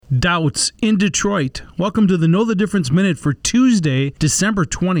Doubts in Detroit. Welcome to the Know the Difference Minute for Tuesday, December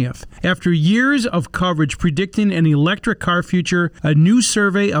 20th. After years of coverage predicting an electric car future, a new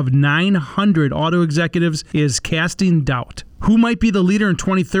survey of 900 auto executives is casting doubt. Who might be the leader in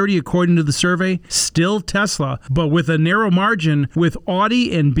 2030 according to the survey? Still Tesla, but with a narrow margin, with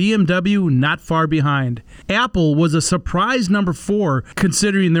Audi and BMW not far behind. Apple was a surprise number 4,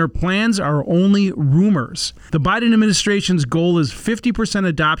 considering their plans are only rumors. The Biden administration's goal is 50%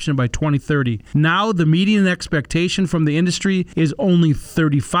 adoption by 2030. Now, the median expectation from the industry is only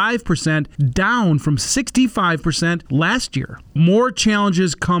 35%, down from 65% last year. More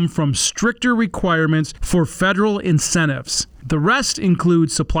challenges come from stricter requirements for federal incentives. The rest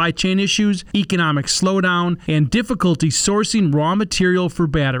include supply chain issues, economic slowdown, and difficulty sourcing raw material for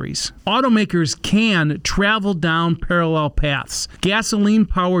batteries. Automakers can travel down parallel paths.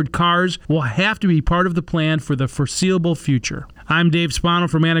 Gasoline-powered cars will have to be part of the plan for the foreseeable future. I'm Dave Spano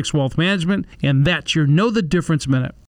from Annex Wealth Management, and that's your Know the Difference Minute.